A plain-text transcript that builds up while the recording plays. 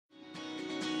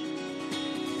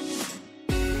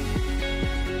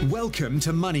Welcome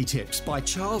to Money Tips by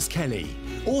Charles Kelly,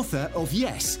 author of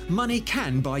Yes, Money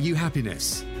Can Buy You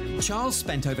Happiness. Charles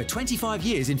spent over 25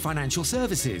 years in financial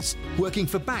services, working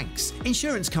for banks,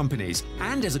 insurance companies,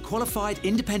 and as a qualified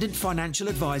independent financial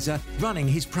advisor running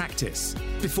his practice,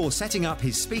 before setting up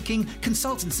his speaking,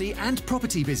 consultancy, and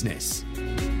property business.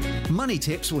 Money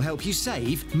Tips will help you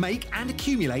save, make, and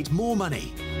accumulate more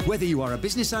money, whether you are a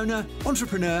business owner,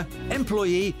 entrepreneur,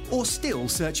 employee, or still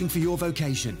searching for your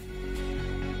vocation.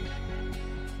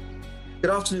 Good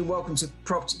afternoon. Welcome to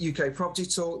UK Property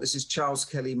Talk. This is Charles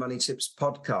Kelly Money Tips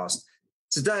podcast.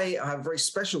 Today, I have a very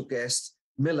special guest,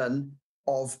 Milan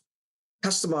of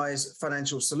Customized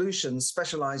Financial Solutions,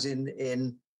 specializing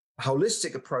in a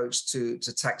holistic approach to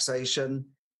taxation,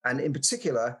 and in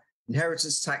particular,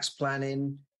 inheritance tax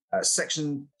planning,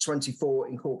 Section 24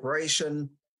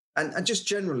 incorporation, and just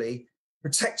generally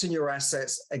protecting your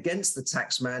assets against the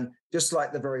taxman, just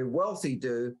like the very wealthy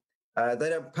do. They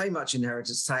don't pay much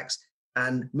inheritance tax.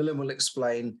 And Milan will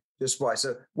explain just why.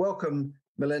 So welcome,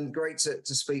 Milan. Great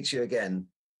to speak to you again.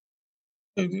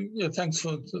 Yeah, thanks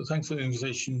for the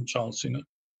invitation, Charles.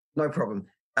 No problem.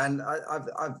 And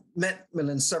I've met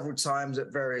Milan several times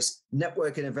at various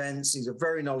networking events. He's a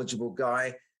very knowledgeable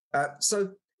guy. So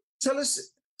tell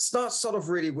us, start sort of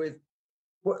really with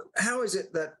how is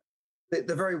it that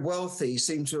the very wealthy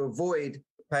seem to avoid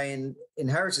paying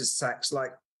inheritance tax?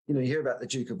 Like, you hear about the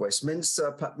Duke of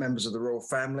Westminster, members of the royal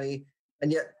family.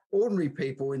 And yet ordinary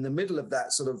people in the middle of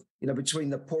that sort of,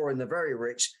 between the poor and the very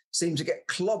rich seem to get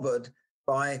clobbered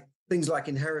by things like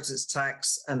inheritance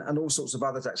tax and all sorts of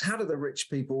other tax. How do the rich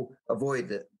people avoid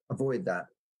that?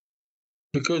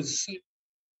 Because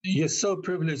you're so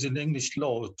privileged in English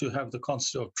law to have the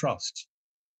concept of trust.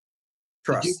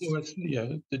 Trust.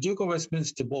 The Duke of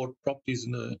Westminster bought properties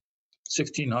in the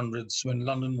 1600s when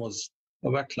London was a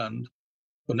wetland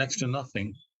for next to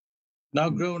nothing. Now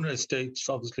Grosvenor Estates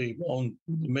obviously own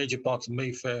major parts of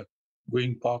Mayfair,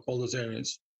 Green Park, all those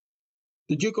areas.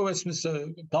 The Duke of Westminster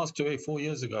passed away 4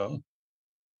 years ago.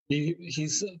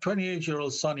 His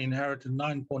 28-year-old son inherited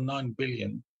 9.9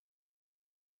 billion.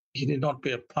 He did not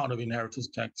pay a pound of inheritance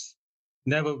tax.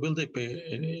 Never will they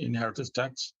pay inheritance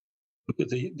tax because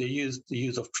they use the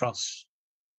use of trust.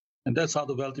 And that's how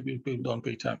the wealthy people don't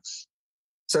pay tax.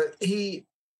 So he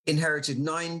inherited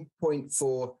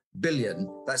 9.4 billion.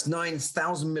 That's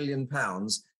 9,000 million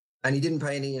pounds, and he didn't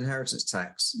pay any inheritance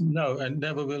tax. No, and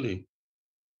never will he.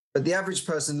 But the average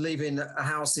person leaving a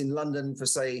house in London for,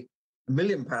 say, £1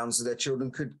 million to their children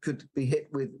could be hit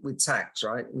with tax,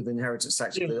 right? With inheritance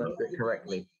tax, if they don't do it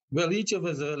correctly. Well, each of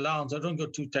us has an allowance. I don't go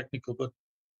too technical, but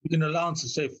you can allowance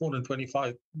is, say,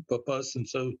 425 per person.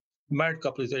 So a married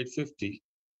couple is 850.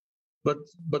 But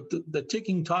the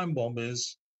ticking time bomb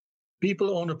is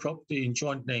people own a property in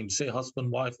joint names, say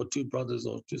husband, wife, or two brothers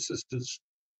or two sisters,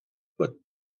 but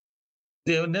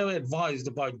they are never advised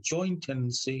about joint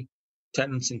tenancy,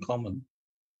 tenants in common.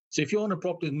 So if you own a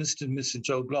property with Mr. and Mrs.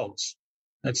 Joe Bloggs,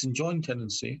 that's in joint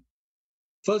tenancy,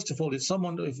 first of all, if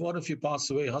one of you passes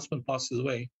away, husband passes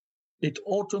away, it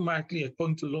automatically,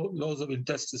 according to laws of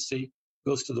intestacy,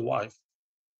 goes to the wife.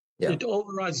 Yeah. It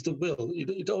overrides the will.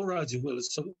 It overrides your will.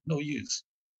 It's no use.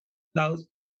 Now,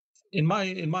 in my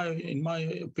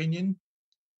opinion,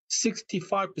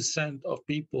 65% of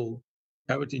people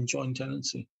have it in joint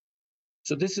tenancy.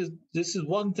 So this is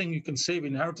one thing you can save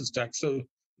inheritance tax. So,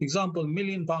 for example, £1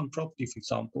 million property, for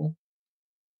example,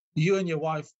 you and your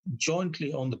wife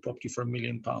jointly own the property for £1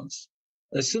 million.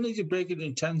 As soon as you break it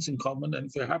in tenants in common, and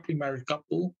if you're a happily married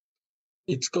couple,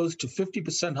 it goes to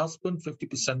 50% husband,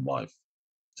 50% wife.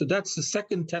 So that's the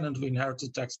second tenet of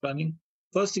inheritance tax planning.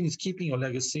 First thing is keeping your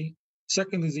legacy.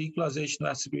 Second is equalization of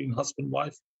assets between husband and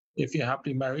wife if you're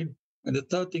happily married. And the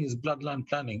third thing is bloodline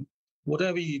planning.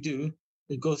 Whatever you do,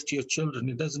 it goes to your children.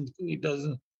 It doesn't,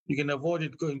 you can avoid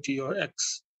it going to your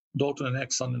ex-daughter and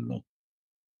ex-son-in-law.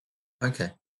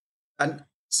 Okay. And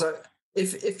so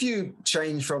if you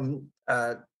change from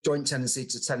joint tenancy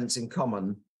to tenants in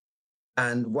common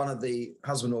and one of the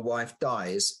husband or wife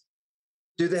dies,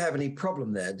 do they have any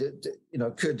problem there?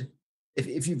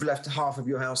 If you've left half of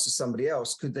your house to somebody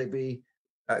else, could they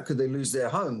lose their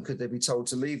home? Could they be told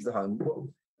to leave the home? Well,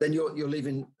 then you're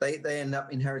leaving. They end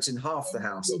up inheriting half the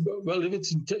house. Well, if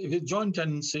it's joint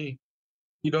tenancy,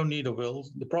 you don't need a will.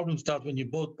 The problem starts when you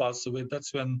both pass away.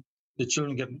 That's when the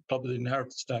children get probably the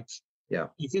inheritance tax. Yeah.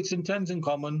 If it's in tenants in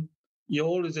common, you're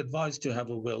always advised to have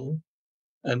a will,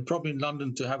 and probably in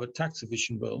London to have a tax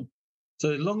efficient will.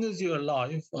 So as long as you're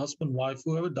alive, husband, wife,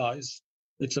 whoever dies,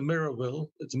 it's a mirror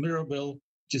will. It's a mirror will,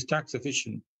 which is tax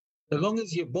efficient. As long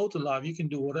as you're both alive, you can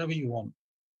do whatever you want.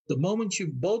 The moment you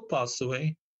both pass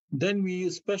away, Then we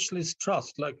use specialist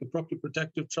trust, like a property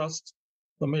protective trust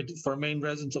for main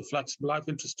residence or flexible life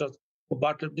interest trust, or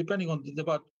barter, depending on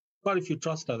about quite a few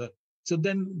trusts like that. So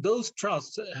then those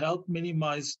trusts help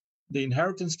minimize the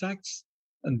inheritance tax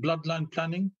and bloodline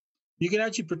planning. You can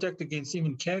actually protect against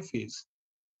even care fees.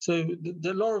 So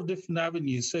there are a lot of different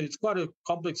avenues. So it's quite a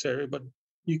complex area, but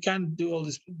you can do all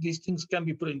this. These things can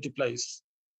be put into place,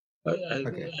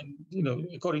 Okay. and,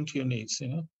 according to your needs.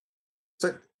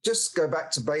 So just go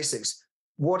back to basics.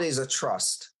 What is a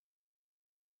trust?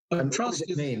 And what does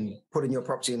it mean, putting your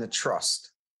property in a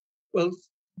trust? Well,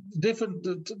 different.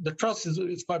 The trust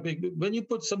is quite big. When you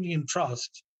put something in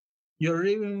trust, you're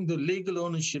removing the legal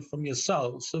ownership from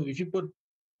yourself. So if you put,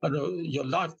 your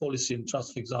life policy in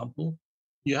trust, for example,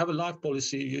 you have a life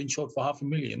policy, you're insured for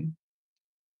 $500,000.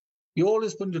 You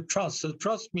always put into trust. So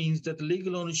trust means that the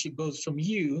legal ownership goes from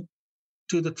you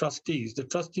to the trustees. The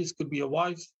trustees could be your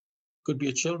wife, could be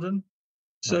your children.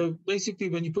 So basically,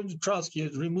 when you put into trust,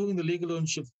 you're removing the legal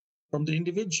ownership from the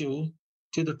individual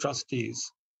to the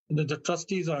trustees. And then the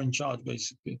trustees are in charge,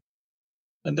 basically.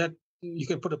 And that you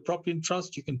can put a property in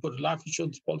trust, you can put a life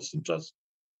insurance policy in trust.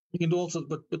 You can do also,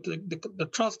 but the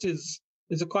trust is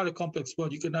quite a complex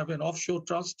word. You can have an offshore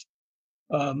trust.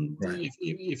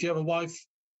 If you have a wife,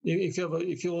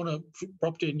 if you own a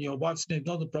property in your wife's name,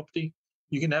 not the property,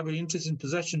 you can have an interest in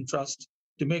possession trust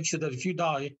to make sure that if you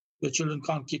die, your children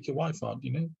can't kick your wife out.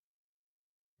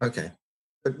 Okay.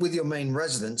 But with your main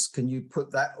residence, can you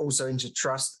put that also into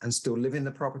trust and still live in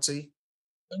the property?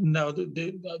 No,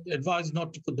 the advise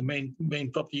not to put the main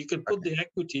property. You can put the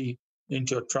equity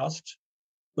into a trust,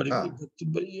 but you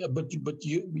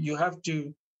have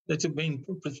to. That's a main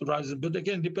principle. But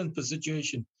again, it depends on the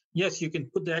situation. Yes, you can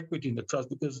put the equity in the trust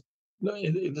because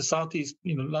in the southeast,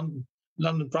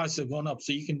 London prices have gone up,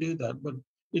 so you can do that. But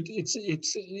it's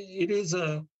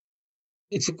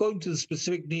according to the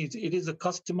specific needs. It is a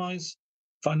customized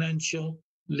financial,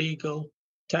 legal,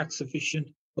 tax efficient,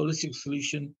 holistic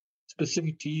solution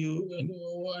specific to you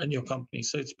and your company.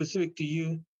 So it's specific to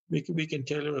you. We can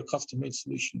tailor a custom-made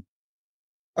solution.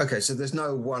 Okay, so there's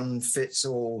no one fits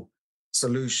all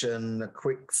solution, a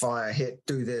quick fire hit,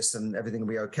 do this and everything will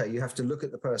be okay. You have to look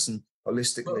at the person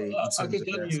holistically. I can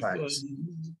tell you,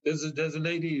 there's a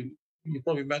lady, you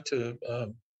probably met her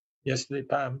yesterday,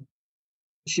 Pam.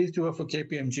 She used to work for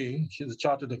KPMG. She's a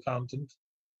chartered accountant.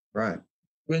 Right.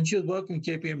 When she was working at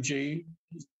KPMG,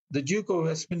 the Duke of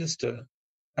Westminster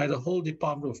had a whole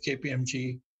department of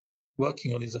KPMG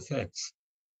working on his affairs.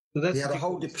 So he had a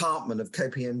whole department of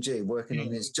KPMG working on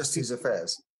his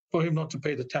affairs. For him not to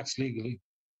pay the tax legally.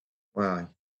 Wow.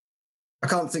 I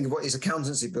can't think of what his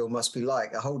accountancy bill must be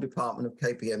like. A whole department of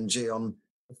KPMG on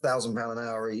 £1,000 an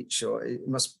hour each, or it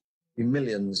must be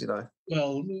millions,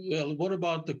 Well, what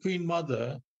about the Queen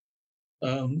Mother?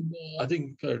 I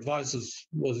think her advice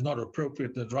was not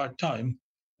appropriate at the right time.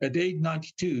 At age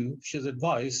 92, she's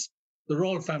advised the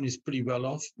royal family is pretty well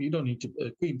off. You don't need to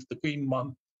the Queen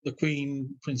Mum, the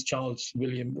Queen, Prince Charles,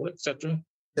 William, etc.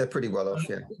 They're pretty well off,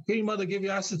 yeah. The Queen Mother gave you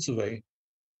assets away.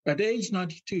 At age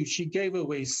 92, she gave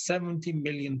away £70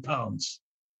 million. Wow.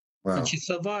 And she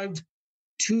survived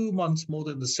 2 months more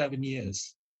than the 7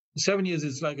 years. 7 years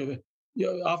is like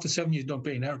after 7 years, you don't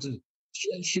pay inheritance.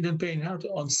 She didn't pay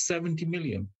inheritance on 70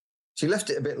 million. She left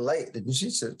it a bit late, didn't she,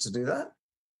 to do that?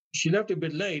 She left it a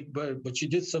bit late, but she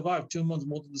did survive 2 months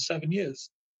more than the 7 years.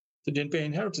 So didn't pay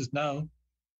inheritance. Now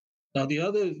the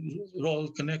other royal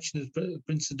connection is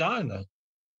Princess Diana.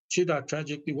 She died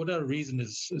tragically. Whatever reason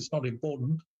is not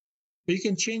important. But you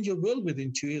can change your will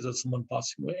within 2 years of someone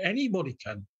passing away. Anybody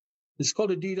can. It's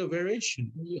called a deed of variation.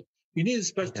 You need a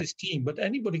specialist team, but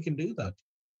anybody can do that.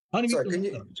 Sorry, can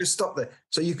you just stop there?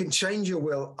 So you can change your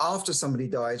will after somebody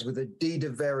dies with a deed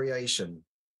of variation?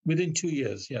 Within 2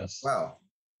 years, yes. Wow.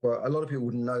 Well, a lot of people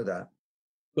wouldn't know that.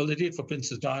 Well, they did for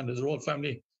Princess Diana. The royal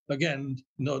family, again,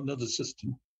 no another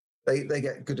system. They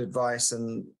get good advice,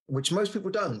 and which most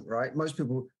people don't, right? Most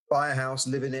people buy a house,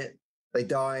 live in it, they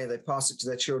die, they pass it to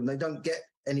their children. They don't get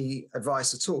any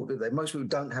advice at all, do they? Most people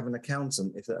don't have an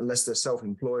accountant unless they're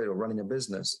self-employed or running a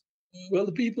business. Well,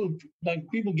 people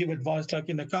give advice, like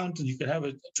in accountant, you can have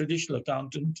a traditional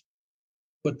accountant,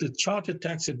 but the chartered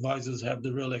tax advisors have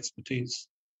the real expertise.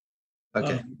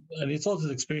 Okay. And it's also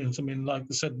experience. I mean, like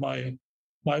I said, my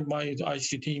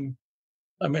IC team,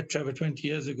 I met Trevor 20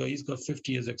 years ago. He's got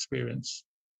 50 years experience.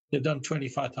 They've done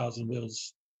 25,000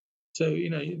 wills. So,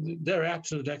 they're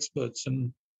absolute experts.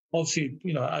 And obviously,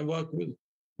 I work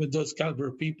with those caliber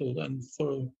of people. And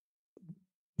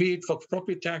be it for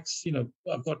property tax,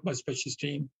 I've got my specialist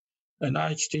team, an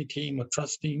IHT team, a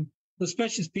trust team, the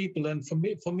specialist people. And for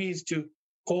me is to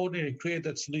coordinate and create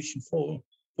that solution for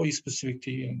for specific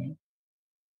to you.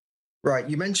 Right.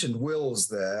 You mentioned wills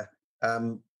there.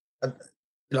 From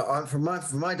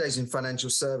my days in financial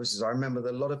services, I remember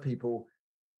that a lot of people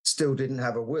still didn't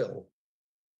have a will.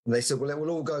 And they said, well, it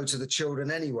will all go to the children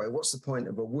anyway. What's the point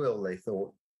of a will, they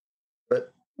thought.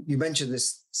 But you mentioned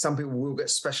this, some people will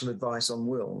get special advice on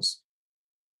wills.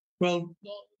 Well,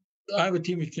 I have a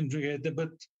team which can do it, but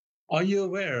are you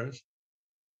aware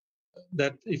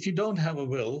that if you don't have a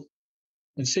will,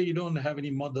 and say you don't have any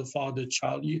mother, father,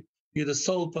 child, you're the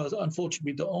sole person,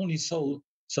 unfortunately, the only sole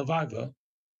survivor,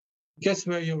 guess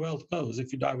where your wealth goes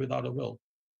if you die without a will?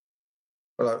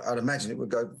 Well, I'd imagine it would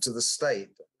go to the state.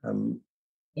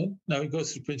 No, it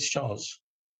goes to Prince Charles.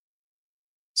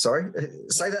 Sorry,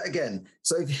 say that again.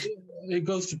 So it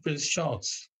goes to Prince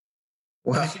Charles.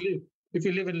 Wow. If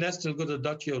you live in Leicester, go to the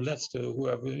Duchy of Leicester,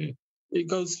 whoever. It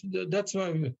goes. That's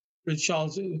why Prince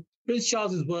Charles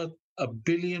is worth £1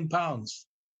 billion.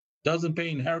 Doesn't pay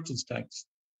inheritance tax.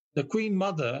 The Queen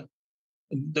Mother,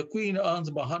 the Queen earns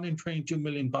about £122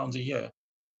 million a year.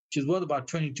 She's worth about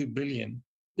 22 billion.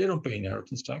 They don't pay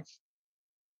inheritance tax.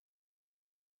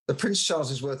 The Prince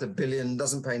Charles is worth $1 billion,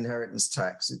 doesn't pay inheritance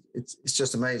tax. It's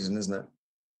just amazing, isn't it?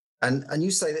 And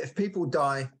you say that if people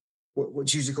die,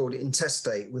 what's usually called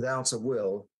intestate, without a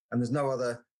will, and there's no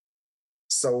other,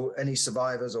 so any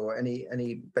survivors or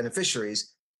any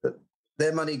beneficiaries, that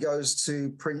their money goes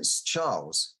to Prince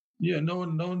Charles. Yeah, no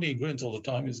one he grins all the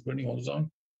time. He's grinning all the time.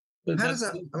 But how does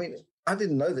that? I mean, I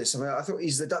didn't know this. I mean, I thought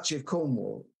he's the Duchy of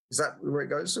Cornwall. Is that where it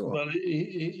goes to? Well,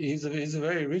 he's a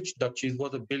very rich Duchy. He's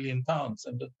worth £1 billion and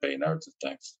doesn't pay inheritance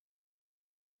tax.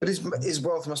 But his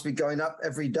wealth must be going up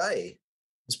every day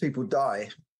as people die.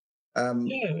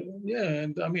 Yeah,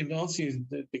 and I mean, obviously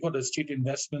they've got astute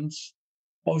investments.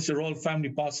 Obviously, royal family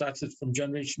pass assets from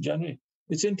generation to generation.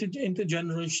 It's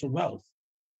intergenerational wealth.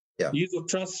 Yeah. Use of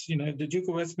trusts. The Duke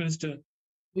of Westminster.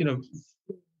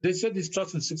 They said these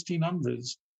trusts in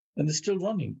 1600s, and they're still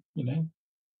running.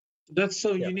 That's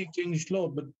so unique to English law,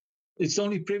 but it's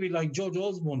only privy, like George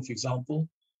Osborne, for example.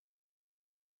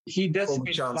 He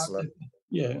decimated. Former Chancellor.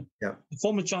 The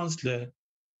former Chancellor.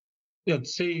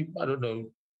 Say, I don't know,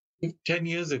 10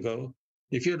 years ago,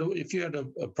 if you had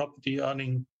a property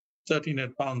earning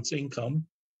 £1,300 income,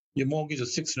 your mortgage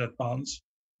is £600,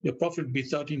 your profit would be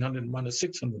 1,300 minus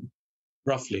 600,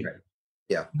 roughly. Right.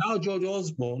 Yeah. Now George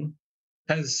Osborne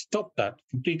has stopped that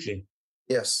completely.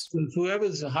 Yes. So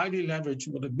whoever's highly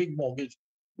leveraged with a big mortgage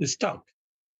is stuck.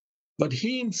 But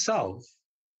he himself,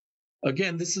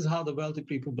 again, this is how the wealthy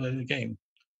people play the game.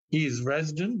 He is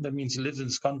resident, that means he lives in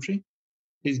this country.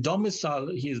 His domicile,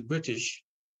 he is British.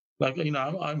 Like,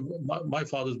 my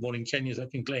father's born in Kenya, so I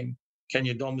can claim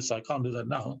Kenya domicile. I can't do that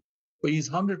now. But he's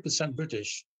 100%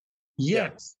 British.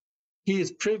 Yet, he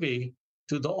is privy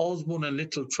to the Osborne and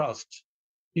Little Trust.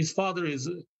 His father is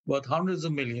worth hundreds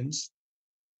of millions.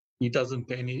 He doesn't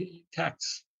pay any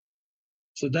tax.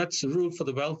 So that's the rule for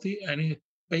the wealthy. And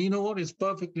you know what? It's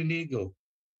perfectly legal.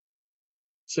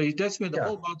 So he decimated the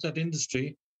whole outside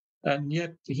industry, and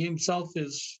yet he himself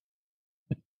is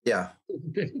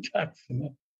paying tax.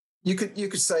 You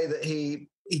could say that he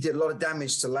did a lot of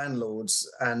damage to landlords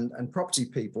and property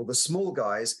people, the small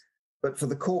guys, but for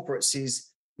the corporates,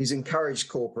 he's encouraged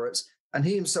corporates, and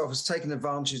he himself has taken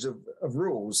advantage of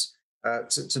rules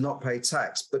to not pay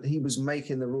tax, but he was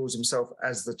making the rules himself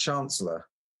as the Chancellor.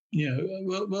 Yeah,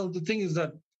 well, the thing is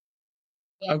that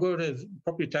I go to a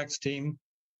property tax team.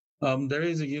 There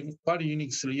is quite a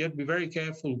unique solution. You have to be very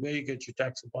careful where you get your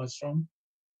tax advice from.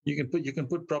 You can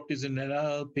put properties in an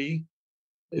LLP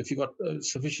if you've got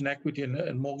sufficient equity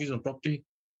and mortgage on property.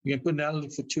 You can put an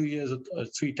LLP for 2 years or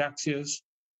 3 tax years.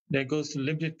 Then it goes to a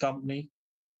limited company.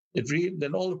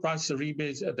 Then all the prices are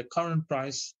rebated at the current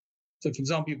price. So, for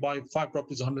example, you buy 5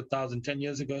 properties 100,000 10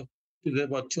 years ago, they're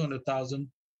about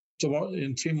 200,000. So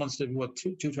in 3 months, they're about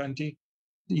 220.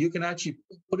 You can actually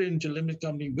put it into a limited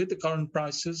company with the current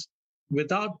prices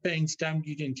without paying stamp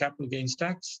duty and capital gains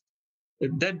tax.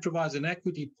 It then provides an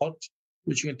equity pot,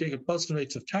 which you can take at personal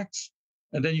rates of tax.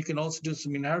 And then you can also do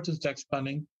some inheritance tax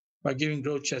planning by giving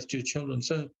growth shares to your children.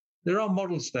 So there are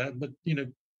models there, but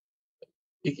you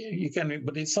can.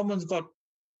 But if someone's got,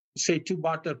 say, 2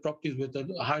 barter properties with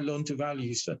a high loan to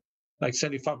value, so like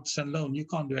 75% loan, you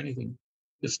can't do anything.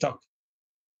 You're stuck.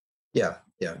 Yeah.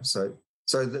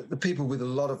 So the people with a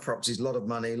lot of properties, a lot of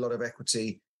money, a lot of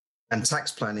equity, and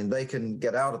tax planning, they can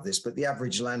get out of this, but the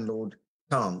average landlord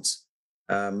can't.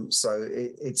 So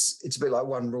it's a bit like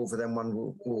one rule for them, one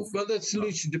rule. Well, there's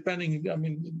solution depending. I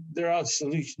mean, there are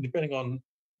solutions depending on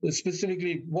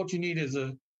specifically what you need is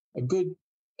a good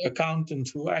accountant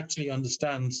who actually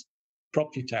understands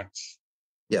property tax.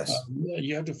 Yes.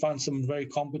 You have to find someone very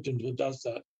competent who does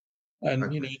that. And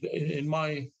Okay. you know,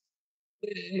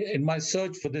 in my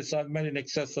search for this, I've met in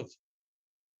excess of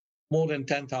more than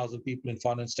 10,000 people in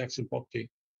finance, tax, and property.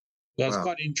 That's Wow.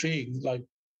 quite intriguing. Like,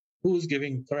 who's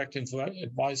giving correct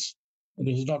advice and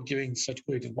who's not giving such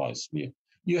great advice?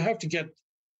 You have to get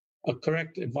a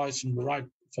correct advice from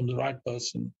the right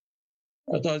person.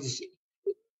 Otherwise,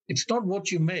 it's not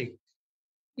what you make;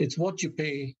 it's what you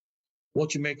pay,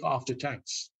 what you make after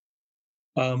tax.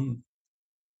 Um,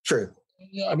 True.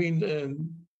 I mean,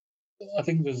 I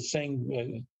think there's a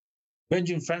saying.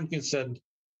 Benjamin Franklin said,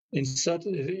 "In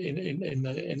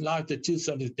life, the two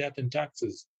sons is death and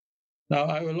taxes." Now,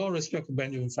 I have a lot of respect for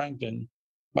Benjamin Franklin,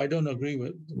 but I don't agree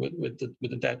with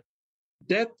the death.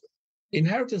 Death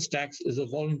inheritance tax is a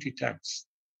voluntary tax.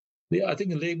 I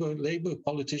think a Labour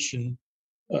politician,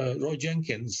 Roy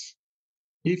Jenkins,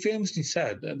 he famously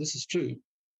said, and this is true,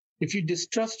 if you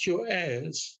distrust your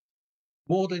heirs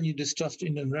more than you distrust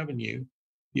Indian revenue,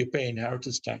 you pay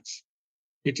inheritance tax.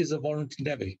 It is a voluntary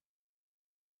levy.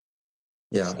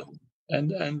 Yeah. So,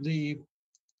 and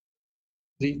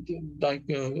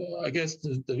I guess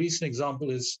the recent example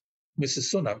is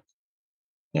Mrs. Sunak.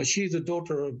 Now she's the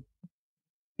daughter of a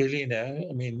billionaire.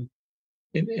 I mean,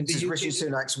 in This the is UK, Rishi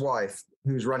Sunak's wife,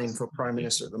 who's running for prime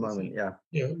minister at the moment. Yeah.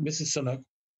 yeah, Mrs. Sunak.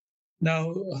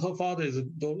 Now her father is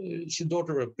she's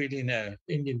daughter of a billionaire,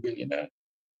 Indian billionaire,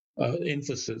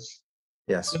 Infosys.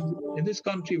 Yes. So in this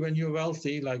country, when you're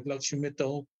wealthy, like Lakshmi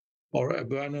Mittal or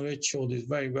Abramovich or these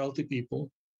very wealthy people,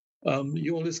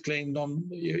 you always claim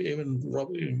even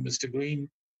Mr. Green,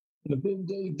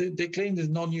 they claim this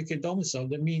non-UK domicile.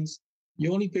 That means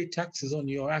you only pay taxes on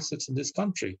your assets in this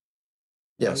country.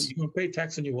 Yes. You can pay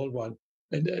tax on your worldwide.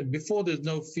 And before there's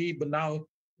no fee, but now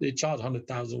they charge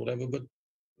 100,000 or whatever.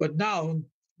 But now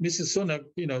Mrs. Sunak,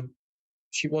 you know,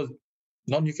 she was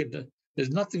non-UK. There's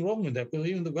nothing wrong with that. But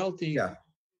even the wealthy Yeah.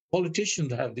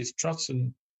 politicians have these trusts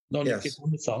in non-UK Yes.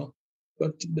 domicile.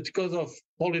 But because of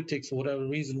politics or whatever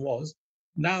reason was,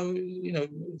 now, you know,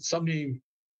 somebody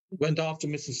went after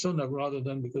Mrs. Sunak rather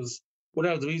than because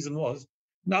whatever the reason was.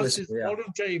 Now she's Yeah.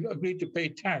 voluntarily agreed to pay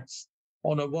tax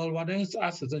on her worldwide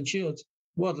assets, and she was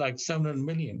worth like 700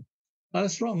 million. Now,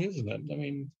 that's wrong, isn't it? I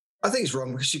mean, I think it's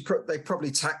wrong because they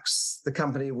probably tax the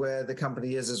company where the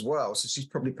company is as well. So she's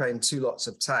probably paying two lots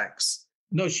of tax.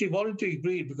 no, she voluntarily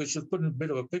agreed because she was put in a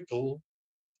bit of a pickle.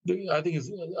 I think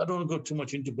I don't want to go too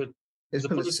much into, but It's the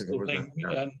political thing.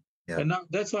 Yeah. And now,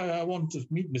 that's why I want to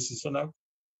meet Mrs. Sunak,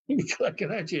 because I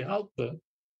can actually help her,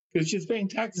 because she's paying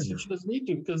taxes and she doesn't need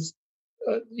to, because,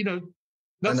 you know,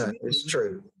 I know, it's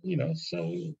true. You know,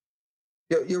 so.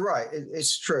 You're right,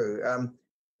 it's true.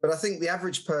 But I think the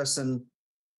average person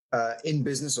in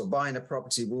business or buying a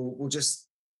property will just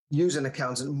use an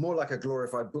accountant more like a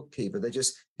glorified bookkeeper. They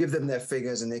just give them their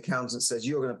figures and the accountant says,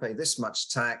 you're going to pay this much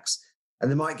tax. And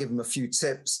they might give them a few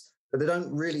tips, but they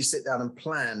don't really sit down and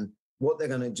plan what they're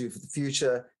going to do for the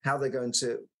future, how they're going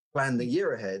to plan the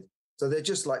year ahead. So they're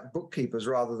just like bookkeepers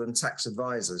rather than tax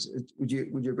advisors. Would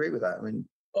you agree with that? I mean,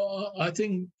 I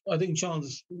think,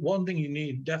 Charles, one thing you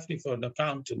need definitely for an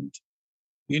accountant,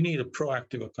 you need a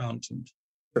proactive accountant.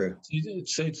 True.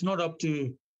 So it's not up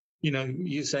to, you know,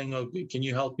 you saying, oh, can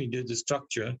you help me do the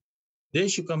structure? They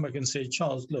should come back and say,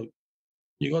 Charles, look,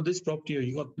 you got this property, or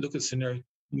you got to look at scenario,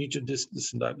 you need to this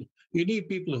and that. You need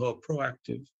people who are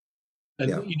proactive and,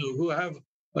 you know, who have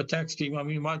a tax team. I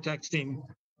mean, my tax team,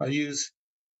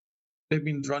 they've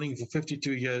been running for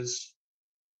 52 years.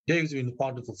 Dave's been a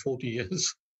partner for 40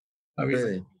 years. I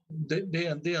mean, really?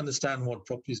 They understand what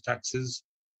property tax is.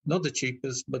 Not the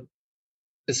cheapest, but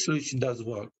the solution does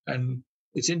work. And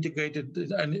it's integrated.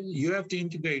 And you have to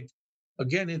integrate.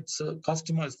 Again, it's a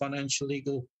customized financial,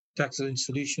 legal, tax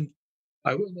solution.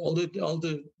 All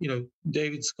the you know,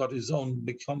 David's got his own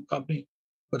big company,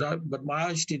 but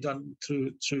my IHT done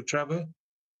through Trevor,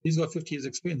 he's got 50 years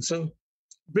experience. So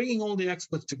bringing all the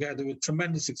experts together with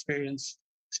tremendous experience,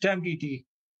 stamp duty.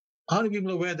 How many people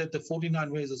are aware that there are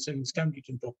 49 ways of saving stamp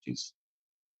duty in properties?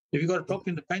 If you've got a property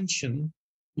in the pension,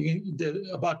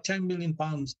 about 10 billion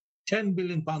pounds need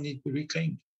to be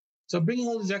reclaimed. So bringing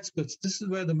all these experts, this is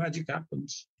where the magic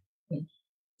happens.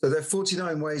 So there are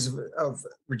 49 ways of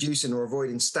reducing or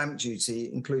avoiding stamp duty,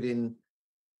 including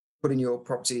putting your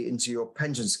property into your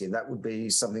pension scheme. That would be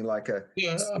something like a...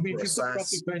 Yeah, I mean, if you put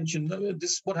property pension,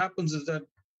 what happens is that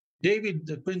David,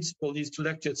 the principal, used to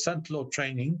lecture at Central Law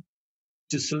training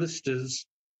to solicitors,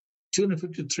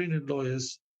 250 to 300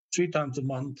 lawyers, 3 times a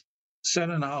month,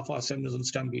 7.5-hour seminars on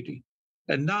stamp duty.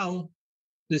 And now,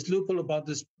 this loophole about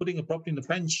this putting a property in the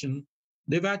pension,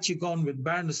 they've actually gone with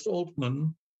Baroness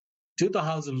Altman to the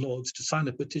House of Lords to sign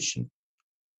a petition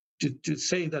to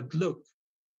say that, look,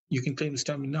 you can claim the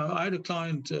stamp duty. Now, I had a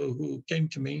client who came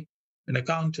to me, an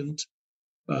accountant,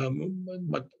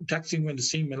 but taxing went to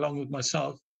see him along with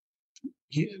myself.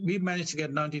 We managed to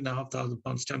get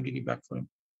 £19,500 stamp duty back for him.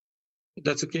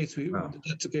 That's a case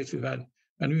That's a case we've had,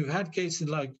 and we've had cases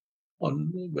like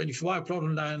when you buy a plot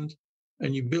of land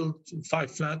and you build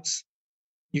 5 flats,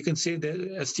 you can say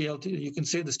the STLT, you can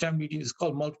say the stamp duty is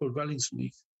called multiple dwellings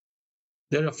relief.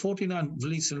 There are 49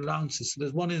 release and allowances. So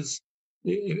there's one is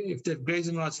if they're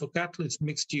grazing rights for cattle, it's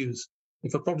mixed use.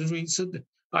 If a property, so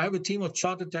I have a team of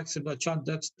chartered tax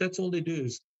advisors. That's all they do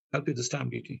is help you with the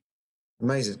stamp duty.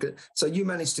 Amazing. Good. So you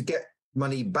managed to get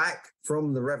money back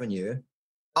from the revenue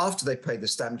after they paid the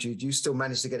stamp duty. You still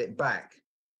managed to get it back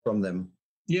from them.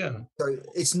 Yeah. So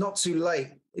it's not too late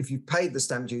if you paid the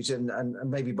stamp duty and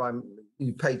maybe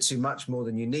you paid too much more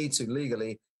than you need to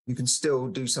legally. You can still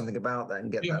do something about that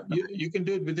and get that back. You can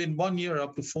do it within 1 year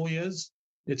up to 4 years.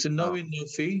 It's a no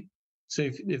fee. So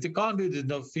if they can't do it, there's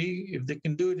no fee. If they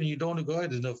can do it and you don't want to go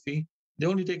ahead, there's no fee. They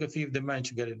only take a fee if they manage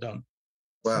to get it done.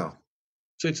 Wow.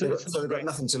 So they've got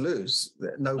nothing to lose.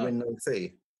 No win, no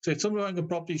fee. So if somebody buying a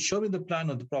property, show me the plan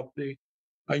of the property.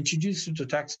 I introduce you to the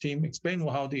tax team, explain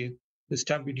how the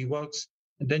stamp duty works,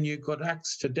 and then you've got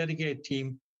access to a dedicated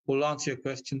team who will answer your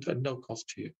questions at no cost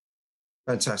to you.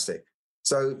 Fantastic.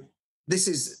 So this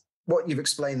is what you've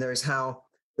explained there is how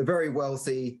the very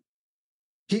wealthy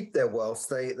keep their wealth.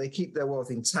 They keep their wealth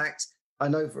intact. I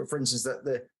know, for instance, that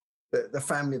the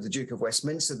family of the Duke of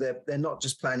Westminster, they're not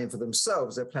just planning for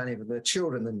themselves, they're planning for their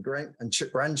children and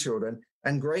grandchildren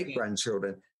and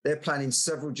great-grandchildren. They're planning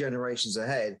several generations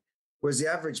ahead, whereas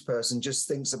the average person just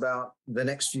thinks about the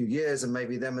next few years and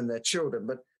maybe them and their children,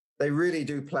 but they really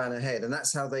do plan ahead. And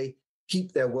that's how they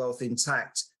keep their wealth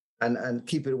intact and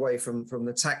keep it away from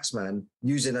the taxman,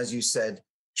 using, as you said,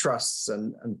 trusts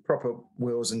and proper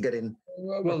wills and getting...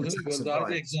 Well, the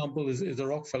other example is the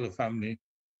Rockefeller family.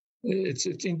 It's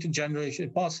intergeneration.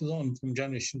 It passes on from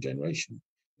generation to generation.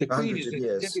 The Queen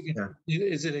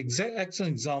is an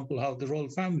excellent example how the royal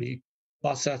family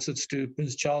passed assets to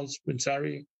Prince Charles, Prince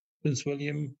Harry, Prince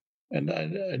William, and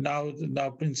now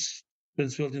Prince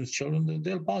William's children.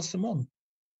 They'll pass them on.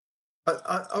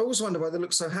 I always wonder why they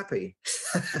look so happy,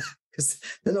 because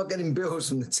they're not getting bills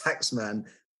from the taxman.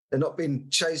 They're not being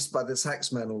chased by the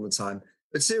taxman all the time.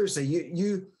 But seriously,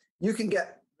 you can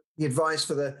get the advice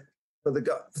for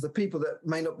the people that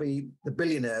may not be the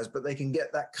billionaires, but they can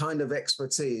get that kind of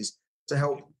expertise to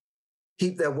help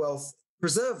keep their wealth,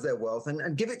 preserve their wealth,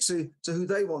 and give it to who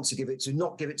they want to give it to,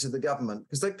 not give it to the government,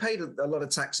 because they paid a lot of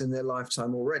tax in their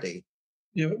lifetime already.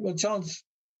 Yeah, well, Charles,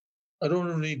 I don't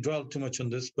really dwell too much on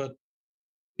this, but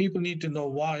people need to know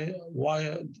why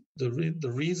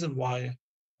the reason why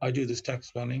I do this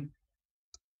tax planning.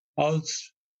 I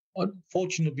was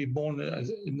unfortunate to be born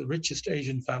in the richest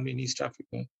Asian family in East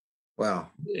Africa. Wow.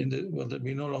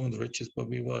 We're no longer the richest, but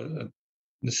we were in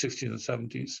the 60s and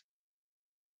 70s.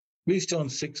 We used to own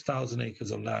 6,000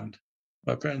 acres of land.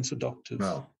 My parents were doctors.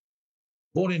 Wow.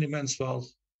 Born in immense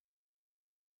wealth.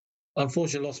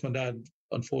 Unfortunately, lost my dad,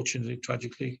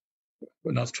 tragically,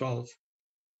 when I was 12.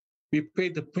 We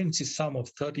paid the princely sum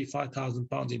of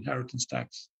 £35,000 inheritance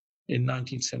tax in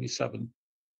 1977,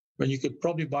 when you could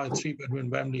probably buy a 3-bedroom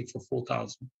Wembley for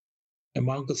 £4,000. And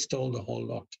my uncle stole the whole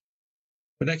lot.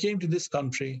 When I came to this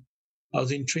country, I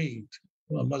was intrigued.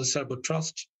 My mother set up a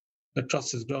trust. The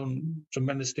trust has grown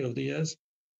tremendously over the years.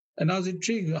 And I was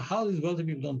intrigued how these wealthy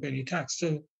people don't pay any tax.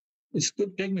 So it's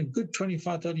taken me a good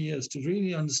 25, 30 years to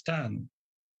really understand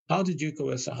how the Duke of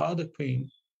Westminster, how the Queen.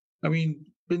 I mean,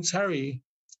 Prince Harry,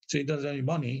 so he doesn't have any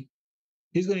money,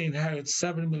 he's going to inherit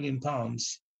 £7 million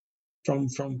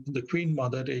from the Queen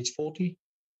mother at age 40.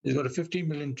 He's got a £15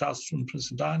 million trust from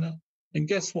Princess Diana. And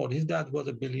guess what? His dad's worth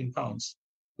 £1 billion.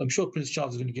 I'm sure Prince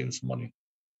Charles is going to give him some money.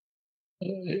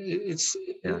 It's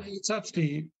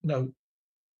absolutely,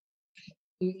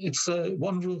 it's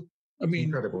wonderful. I mean,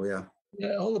 incredible, yeah.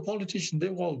 Yeah, all the politicians,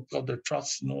 they've all got their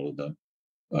trusts and all of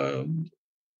them.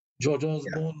 George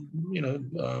Osborne,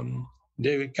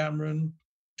 David Cameron,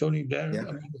 Tony Blair.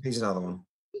 Yeah, he's another one.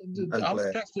 How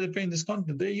much tax do they pay in this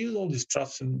country? They use all these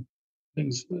trusts and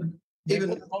things. Even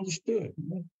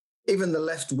the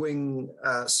left-wing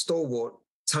stalwart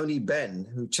Tony Benn,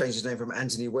 who changed his name from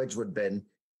Anthony Wedgwood Benn,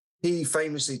 he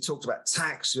famously talked about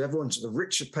tax. The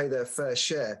rich should pay their fair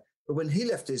share. But when he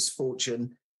left his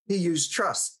fortune, he used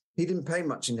trust. He didn't pay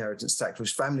much inheritance tax.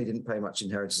 His family didn't pay much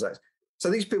inheritance tax. So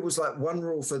these people's like one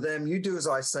rule for them: you do as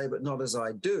I say, but not as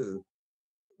I do.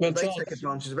 Well, they take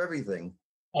advantage of everything.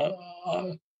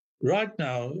 Right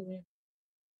now,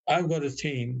 I've got a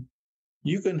team.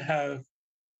 You can have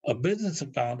a business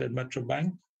account at Metro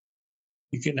Bank,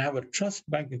 You can have a trust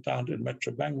bank account at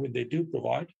Metro Bank, which they do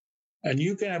provide, and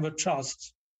you can have a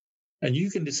trust, and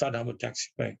you can decide how much tax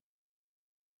you pay.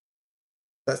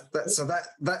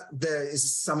 That there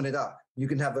is summing it up. You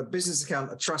can have a business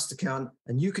account, a trust account,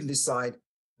 and you can decide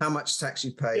how much tax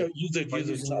you pay by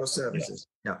using your services.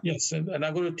 Yeah. Yes, and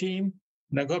I've got a team,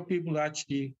 and I've got people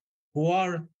actually who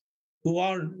are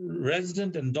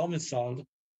resident and domiciled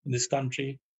in this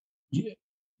country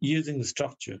using the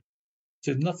structure.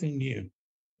 So it's nothing new.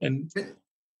 And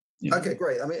okay,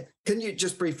 great. I mean, can you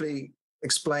just briefly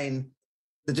explain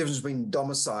the difference between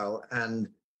domicile and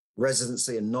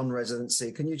residency and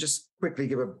non-residency? Can you just quickly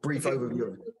give a brief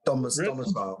overview of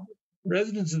domicile?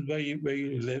 Residence is where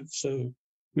you live. So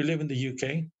we live in the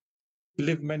UK. We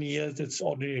live many years as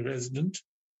ordinary resident.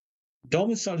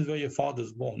 Domicile is where your father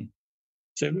was born.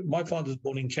 So my father was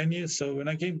born in Kenya. So when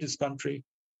I came to this country,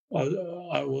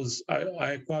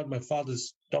 I acquired my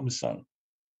father's domicile.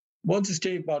 Once you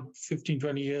stay about 15,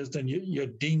 20 years, then you're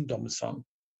deemed domicile.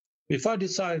 If I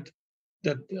decide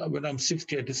that when I'm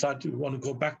 60, I decide to want to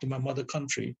go back to my mother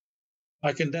country,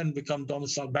 I can then become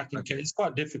domiciled back in Kenya. It's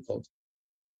quite difficult.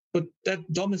 But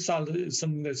that domicile is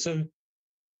something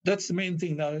that's the main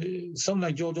thing. Now, someone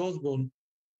like George Osborne,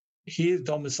 he is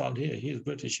domiciled here. He is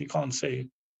British. He can't say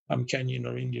I'm Kenyan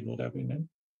or Indian or whatever,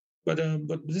 But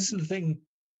this is the thing.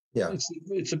 Yeah,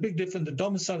 it's a big difference. The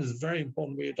domicile is very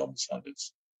important where your domicile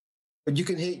is. But you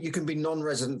can be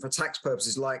non-resident for tax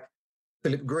purposes, like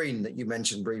Philip Green that you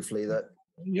mentioned briefly, that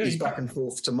he's back and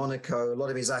forth to Monaco. A lot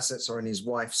of his assets are in his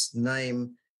wife's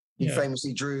name. He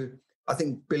famously drew, I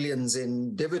think, billions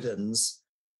in dividends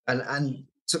and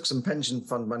took some pension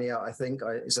fund money out, I think,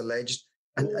 is alleged,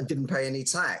 and didn't pay any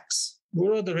tax.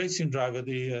 What about the racing driver?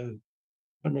 There's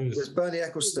Bernie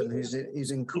Ecclestone,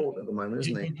 who's in court at the moment,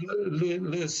 isn't he?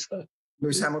 Lewis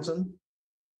Hamilton?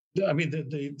 I mean,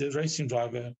 the racing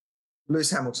driver.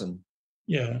 Lewis Hamilton.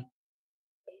 Yeah.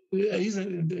 I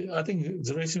think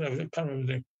the racing driver, I can't remember his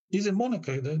name. He's in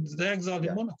Monaco. They're exiled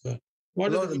in Monaco. Why a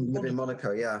lot of them live in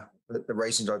Monaco, yeah. The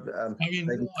racing driver.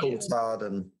 Maybe Coulthard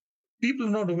and... People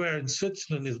are not aware in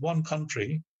Switzerland is one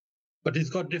country, but it's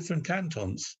got different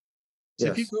cantons. So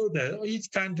if you go there,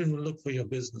 each canton will look for your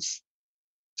business.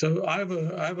 So I have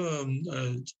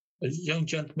a young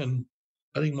gentleman,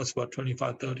 I think must be about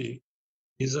 25, 30.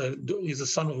 He's a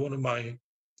son of one of my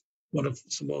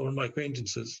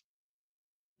acquaintances.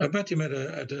 I met him at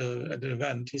an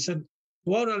event. He said,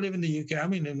 "Why do I live in the UK?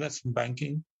 I'm in investment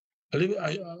banking.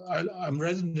 I'm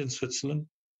resident in Switzerland.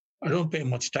 I don't pay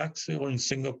much tax, or in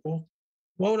Singapore.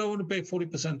 Why would I want to pay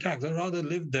 40% tax? I'd rather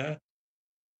live there,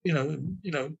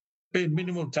 pay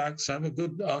minimal tax, have a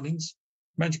good earnings,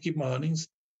 manage to keep my earnings.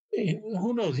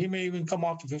 Who knows? He may even come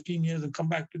after 15 years and come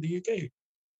back to the UK.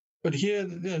 But here,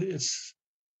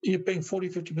 you're paying 40,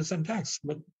 50% tax.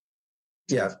 But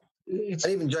and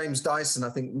even James Dyson, I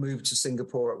think, moved to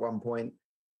Singapore at one point.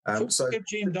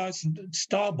 James Dyson,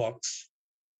 Starbucks,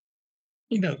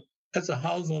 that's a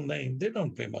household name. They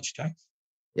don't pay much tax.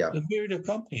 Yeah. The myriad of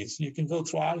companies. You can go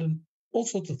through Ireland, all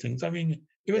sorts of things. I mean,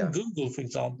 even Google, for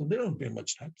example, they don't pay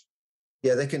much tax.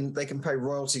 Yeah, they can pay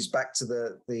royalties back to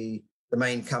the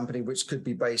main company, which could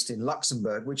be based in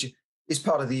Luxembourg, which is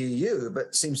part of the EU,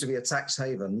 but seems to be a tax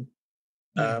haven.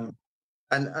 Yeah.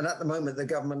 And at the moment, the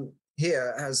government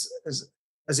here has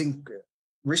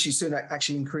Rishi Sunak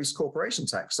actually increased corporation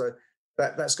tax. So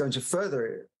that's going to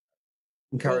further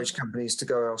encourage companies to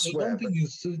go elsewhere. One thing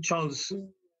is, Charles,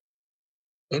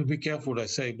 I'll be careful what I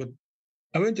say, but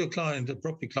I went to a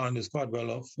property client who's quite well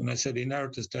off, and I said,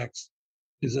 inheritance tax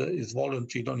is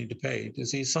voluntary, you don't need to pay it.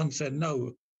 His son said,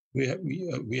 no, we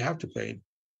have to pay it.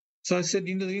 So I said,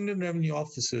 the Indian Revenue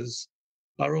offices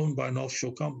are owned by an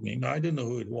offshore company. Now, I didn't know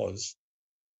who it was.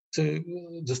 So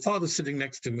the father's sitting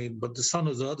next to me, but the son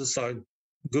was on the other side,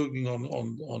 Googling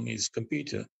on his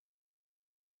computer.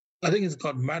 I think it's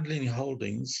called Madeline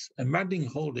Holdings. And Madeline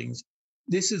Holdings,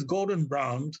 this is Gordon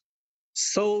Brown,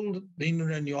 sold the Indian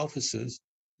Revenue offices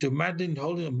to Madeline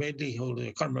Holdings or Medley Holdings,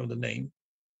 I can't remember the name.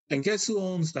 And guess who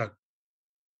owns that?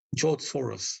 George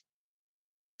Soros.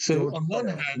 So on one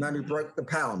hand... Man who broke the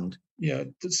pound. Yeah.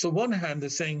 So one hand, they're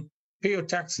saying, pay your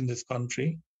tax in this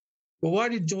country. But why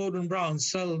did Gordon Brown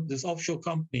sell this offshore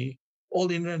company, all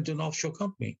the Indian to an offshore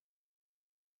company?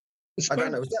 I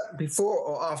don't know. Was that before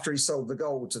or after he sold the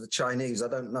gold to the Chinese? I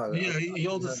don't know. Yeah, he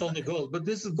also sold the gold. But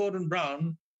this is Gordon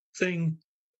Brown saying,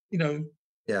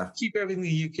 keep everything in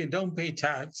the UK, don't pay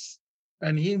tax.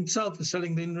 And he himself is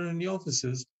selling the Indian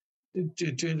offices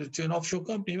to an offshore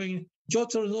company. I mean, George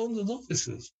Soros owns those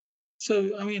offices.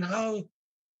 So, I mean, how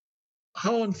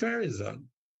unfair is that?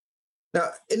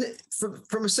 Now,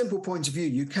 from a simple point of view,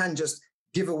 you can just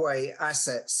give away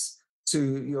assets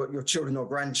to your children or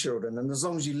grandchildren. And as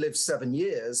long as you live 7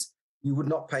 years, you would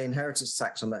not pay inheritance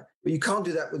tax on that. But you can't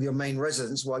do that with your main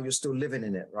residence while you're still living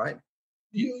in it, right?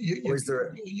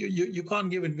 You can't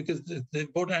give it because they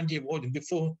bought anti-avoidance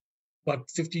before, about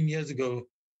 15 years ago.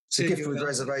 It's a gift with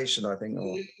reservation, I think.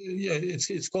 Or... Yeah,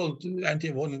 it's called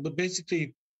anti-avoidance, but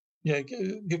basically,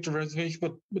 gift of reservation.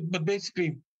 But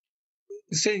basically,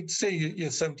 say you're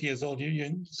 70 years old.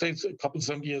 You say it's a couple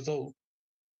 70 years old.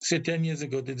 Say 10 years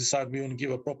ago they decide we want to give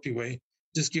a property away,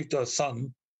 just give to our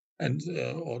son and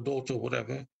or daughter, or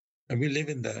whatever, and we live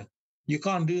in there. You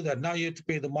can't do that now. You have to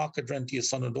pay the market rent to your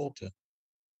son or daughter.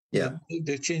 Yeah,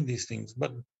 they change these things,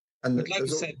 but like you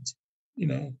said,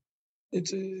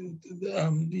 it's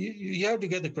you have to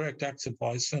get the correct tax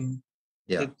advice, and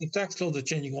the tax laws are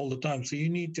changing all the time. So you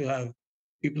need to have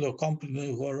people who are competent,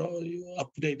 who are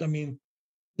up to date. I mean,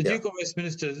 the Duke of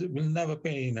Westminster will never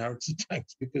pay inheritance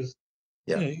tax because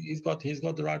he's got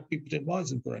the right people to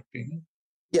advise him correctly.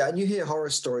 Yeah, and you hear horror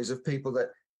stories of people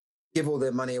that give all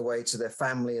their money away to their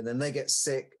family, and then they get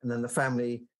sick, and then the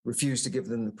family refuse to give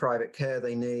them the private care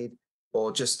they need,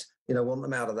 or just want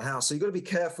them out of the house. So you've got to be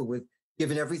careful with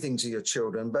giving everything to your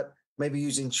children, but maybe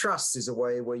using trusts is a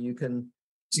way where you can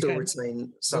still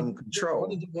retain some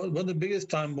control. One of the biggest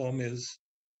time bomb is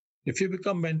if you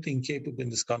become mentally incapable in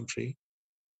this country,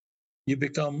 you'll be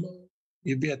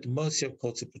at the mercy of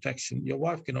courts of protection. Your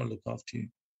wife cannot look after you.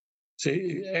 So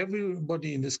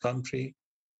everybody in this country,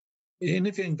 even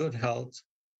if you're in good health,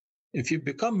 if you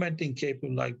become mentally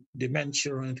incapable, like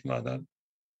dementia or anything like that,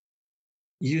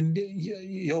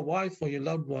 your wife or your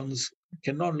loved ones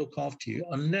cannot look after you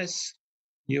unless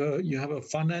you have a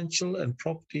financial and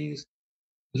properties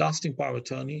lasting power of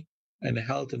attorney and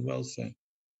health and welfare.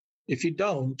 If you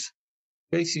don't,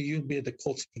 basically you'll be at the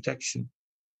court's protection.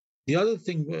 The other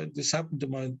thing, this happened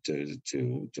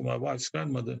to my wife's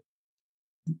grandmother.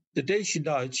 The day she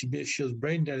died, she was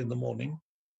brain dead in the morning,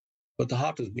 but the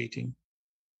heart was beating.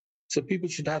 So people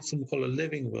should have something called a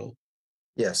living will.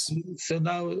 Yes. So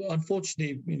now,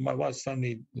 unfortunately, in my wife's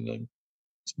family,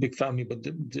 it's a big family, but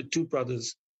the two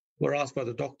brothers were asked by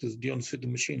the doctors, do you want to fit the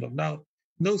machine? Now,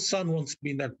 no son wants to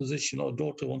be in that position, or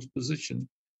daughter wants a position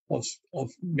of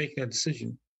making a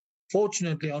decision.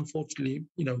 Fortunately, unfortunately,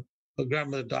 her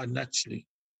grandmother died naturally.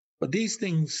 But these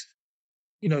things,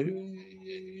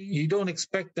 you don't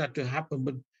expect that to happen,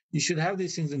 but you should have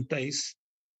these things in place.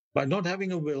 By not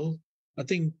having a will, I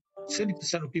think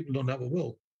 70% of people don't have a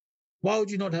will. Why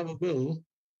would you not have a will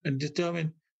and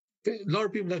determine? A lot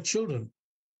of people have children.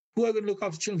 Who are going to look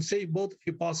after children? Say both of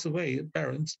you pass away,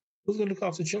 parents, who's going to look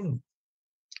after children?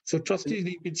 So trustees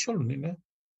need to be children,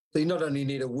 So you not only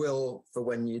need a will for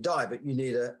when you die, but you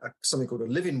need something called a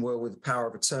living will with power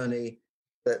of attorney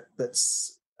that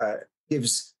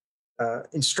gives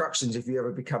instructions if you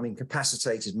ever become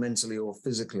incapacitated mentally or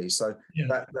physically. So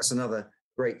that's another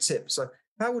great tip. So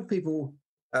how would people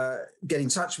get in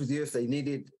touch with you if they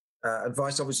needed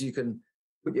advice? Obviously, you can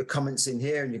put your comments in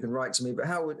here and you can write to me, but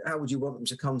how would you want them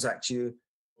to contact you?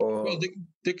 Or... Well,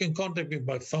 they can contact me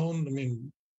by phone. I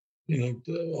mean,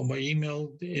 or my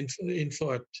email,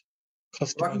 info at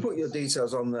customer. I can put your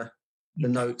details on the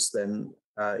notes then,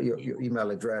 your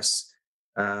email address,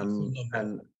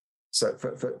 and so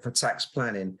for tax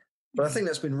planning. But I think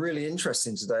that's been really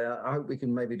interesting today. I hope we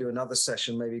can maybe do another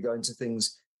session, maybe go into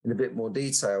things in a bit more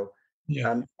detail. Yeah.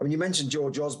 I mean, you mentioned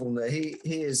George Osborne there. He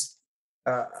is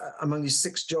among his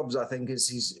 6 jobs, I think,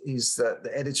 he's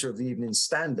the editor of the Evening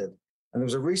Standard. And there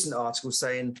was a recent article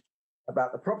saying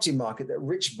about the property market that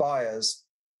rich buyers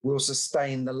will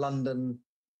sustain the London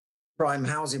prime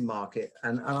housing market.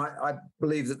 And I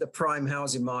believe that the prime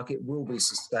housing market will be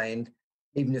sustained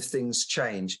even if things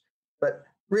change. But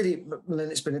really, Milind,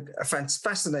 it's been a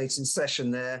fascinating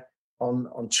session there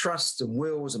on trust and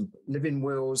wills and living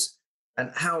wills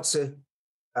and how to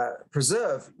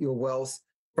preserve your wealth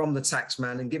from the tax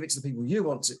man and give it to the people you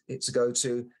want it to go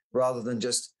to, rather than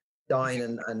just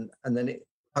dying and then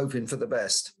hoping for the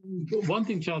best. One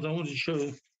thing, Charles, I want to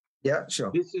show. Yeah,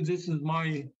 sure. This is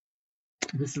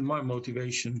my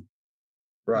motivation.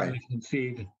 Right. You can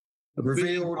see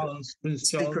revealed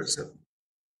secrets of.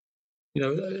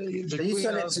 Can you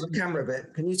turn it to the camera a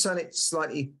bit? Can you turn it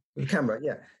slightly to the camera?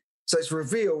 Yeah. So it's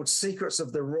revealed secrets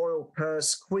of the royal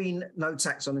purse, Queen, no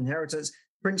tax on inheritance,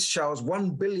 Prince Charles,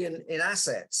 1 billion in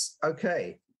assets.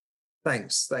 Okay.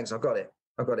 Thanks. I got it.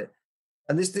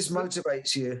 And this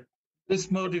motivates you. This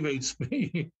motivates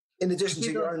me. In addition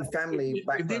to your own family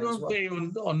background. If they don't pay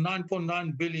on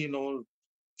 9.9 billion or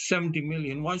 70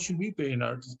 million, why should we pay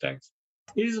inheritance tax?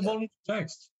 It is a voluntary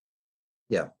tax.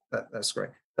 Yeah, that's great.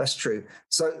 That's true.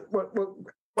 So well,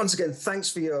 once again,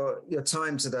 thanks for your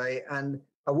time today. And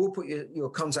I will put your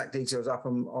contact details up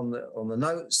on the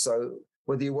notes. So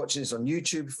whether you're watching this on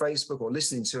YouTube, Facebook, or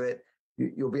listening to it,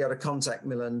 you'll be able to contact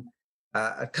Milan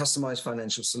at Customized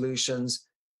Financial Solutions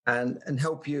and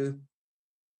help you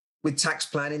with tax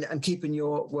planning and keeping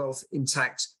your wealth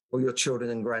intact for your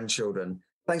children and grandchildren.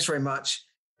 Thanks very much,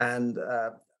 and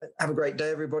have a great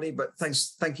day, everybody. But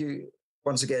thank you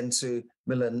once again to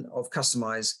Milan of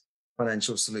Customized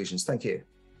Financial Solutions. Thank you.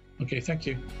 Okay, thank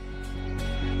you.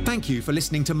 Thank you for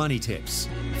listening to Money Tips.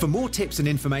 For more tips and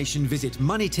information, visit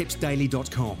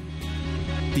moneytipsdaily.com.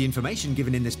 The information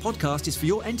given in this podcast is for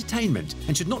your entertainment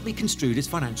and should not be construed as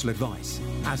financial advice.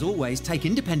 As always, take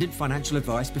independent financial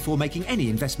advice before making any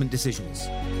investment decisions.